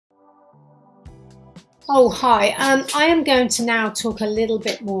Oh, hi. I am going to now talk a little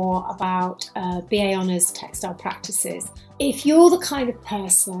bit more about BA Honours textile practices. If you're the kind of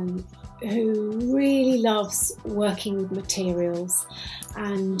person who really loves working with materials,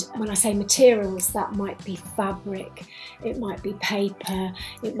 and when I say materials, that might be fabric, it might be paper,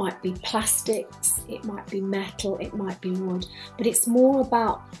 it might be plastics, it might be metal, it might be wood, but it's more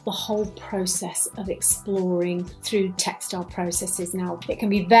about the whole process of exploring through textile processes. Now, it can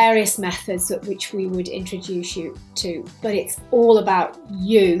be various methods at which we would introduce you to, but it's all about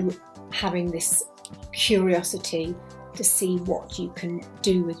you having this curiosity to see what you can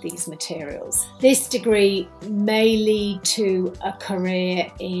do with these materials. This degree may lead to a career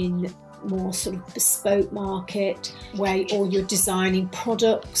in more sort of bespoke market or you're designing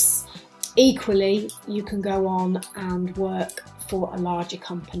products. Equally, you can go on and work for a larger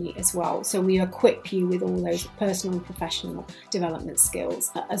company as well. So we equip you with all those personal and professional development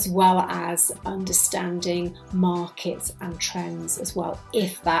skills, as well as understanding markets and trends as well,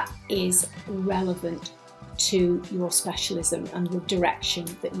 if that is relevant to your specialism and the direction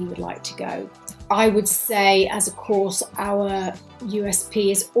that you would like to go. I would say as a course, our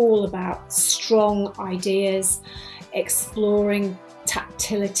USP is all about strong ideas, exploring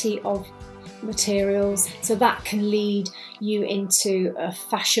tactility of materials, so that can lead you into a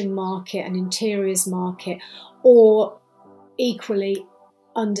fashion market, an interiors market, or equally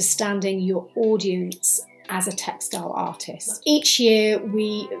understanding your audience as a textile artist. Each year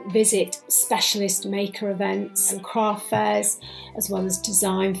we visit specialist maker events and craft fairs, as well as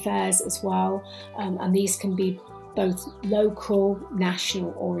design fairs as well, and these can be both local,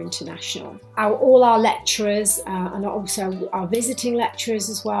 national or international. All our lecturers and also our visiting lecturers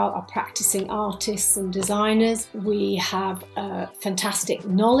as well are practicing artists and designers. We have fantastic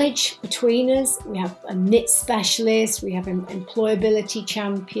knowledge between us. We have a knit specialist, we have an employability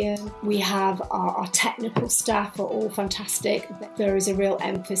champion, we have our technical staff are all fantastic. There is a real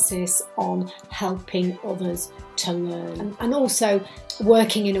emphasis on helping others to learn and also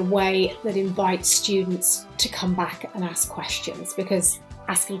working in a way that invites students to come back and ask questions, because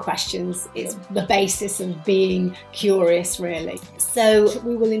asking questions is the basis of being curious, really. So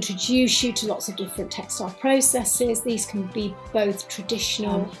we will introduce you to lots of different textile processes. These can be both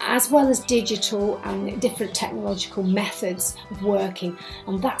traditional as well as digital and different technological methods of working,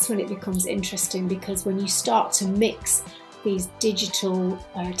 and that's when it becomes interesting, because when you start to mix these digital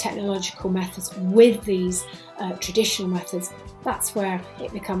technological methods with these traditional methods, that's where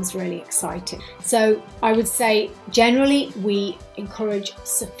it becomes really exciting. So I would say generally we encourage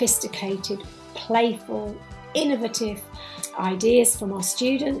sophisticated, playful, innovative ideas from our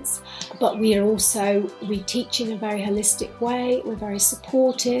students, but we teach in a very holistic way, we're very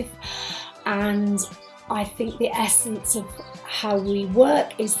supportive, and I think the essence of how we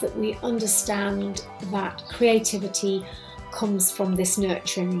work is that we understand that creativity comes from this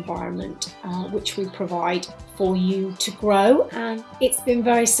nurturing environment which we provide for you to grow, and it's been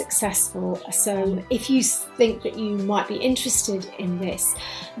very successful. So if you think that you might be interested in this,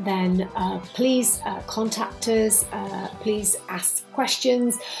 then please contact us, please ask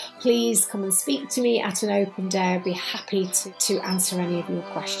questions, please come and speak to me at an open day. I'd be happy to answer any of your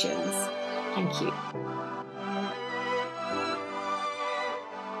questions. Thank you.